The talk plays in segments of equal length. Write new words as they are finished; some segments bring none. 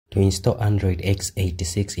To install Android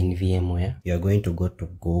x86 in VMware, you are going to go to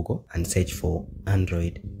Google and search for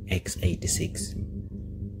Android x86.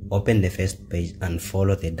 Open the first page and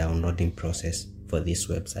follow the downloading process for this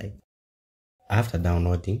website. After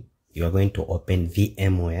downloading, you are going to open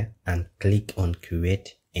vMware and click on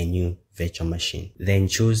Create a new virtual machine. Then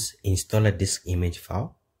choose Installer Disk Image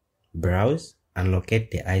File, browse and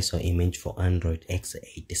locate the ISO image for Android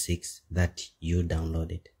x86 that you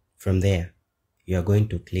downloaded. From there, you are going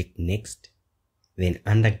to click Next. Then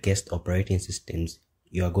under Guest Operating Systems,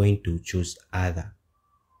 you are going to choose Other.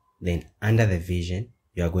 Then under the Vision,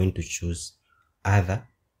 you are going to choose Other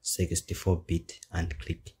 64-bit and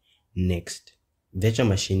click Next. Virtual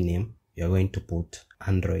machine name, you are going to put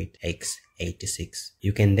Android x86.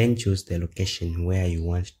 You can then choose the location where you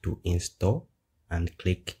want to install and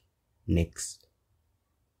click Next.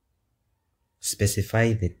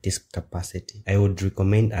 Specify the disk capacity. I would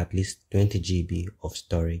recommend at least 20 GB of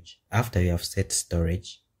storage. After you have set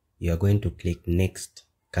storage, you are going to click Next,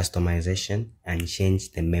 Customization, and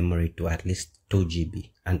change the memory to at least 2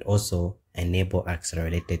 GB, and also enable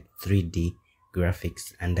accelerated 3D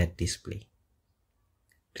graphics under Display.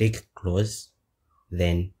 Click Close,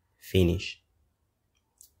 then Finish.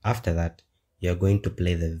 After that, you are going to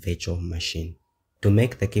play the virtual machine. To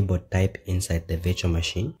make the keyboard type inside the virtual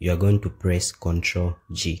machine, you are going to press Ctrl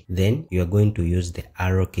G. Then you are going to use the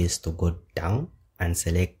arrow keys to go down and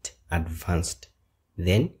select Advanced.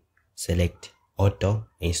 Then select Auto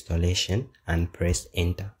Installation and press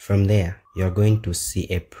Enter. From there, you are going to see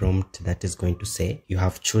a prompt that is going to say you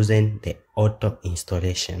have chosen the auto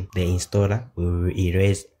installation. The installer will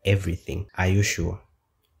erase everything. Are you sure?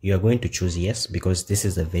 You are going to choose yes, because this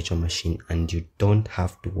is a virtual machine and you don't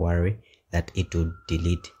have to worry that it will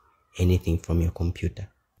delete anything from your computer.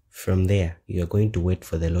 From there, you are going to wait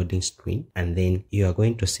for the loading screen, and then you are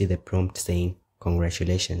going to see the prompt saying,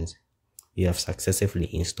 "Congratulations, you have successfully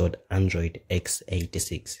installed Android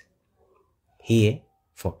x86. Here,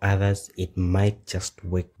 for others, it might just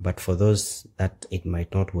work, but for those that it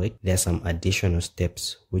might not work, there are some additional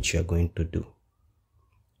steps which you are going to do.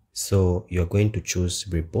 So you're going to choose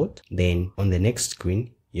Reboot. Then on the next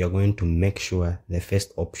screen, you're going to make sure the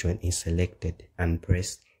first option is selected and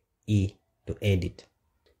press E to edit.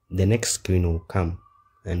 The next screen will come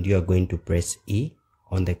and you are going to press E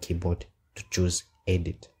on the keyboard to choose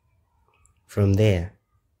Edit. From there,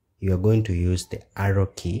 you are going to use the arrow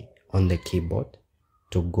key on the keyboard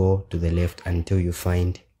to go to the left until you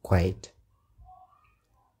find Quiet.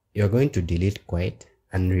 You are going to delete Quiet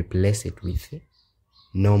and replace it with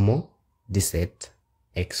Normal Deset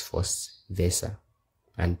Xforce Versa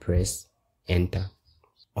and press Enter.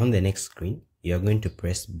 On the next screen, you are going to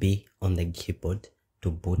press B on the keyboard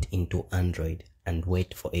to boot into Android and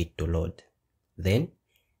wait for it to load. Then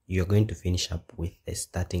you are going to finish up with the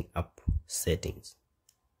starting up settings.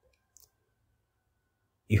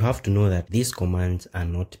 You have to know that these commands are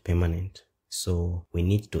not permanent, so we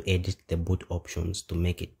need to edit the boot options to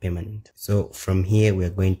make it permanent. So from here, we are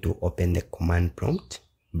going to open the command prompt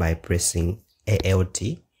by pressing Alt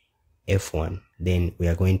F1. Then we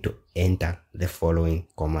are going to enter the following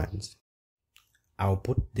commands. I'll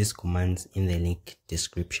put these commands in the link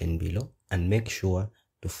description below, and make sure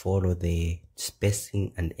to follow the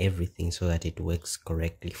spacing and everything so that it works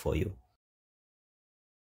correctly for you.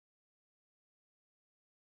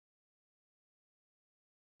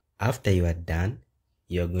 After you are done,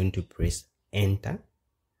 you are going to press Enter.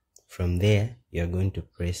 From there, you are going to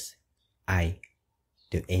press I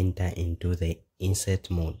to enter into the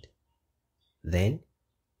insert mode. Then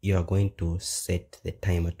you are going to set the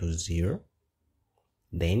timer to 0.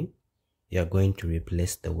 Then you are going to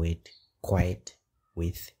replace the word Quiet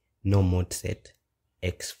with Normal Deset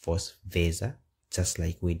Xforce Versa, just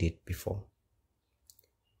like we did before.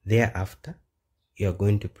 Thereafter, you are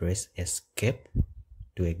going to press Escape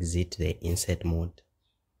to exit the insert mode.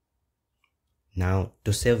 Now,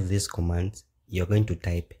 to save these commands, you are going to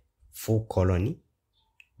type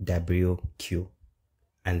WQ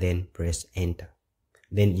and then press Enter.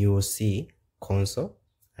 Then you will see console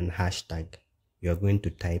and hashtag. You are going to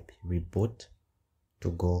type Reboot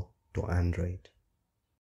to go to Android.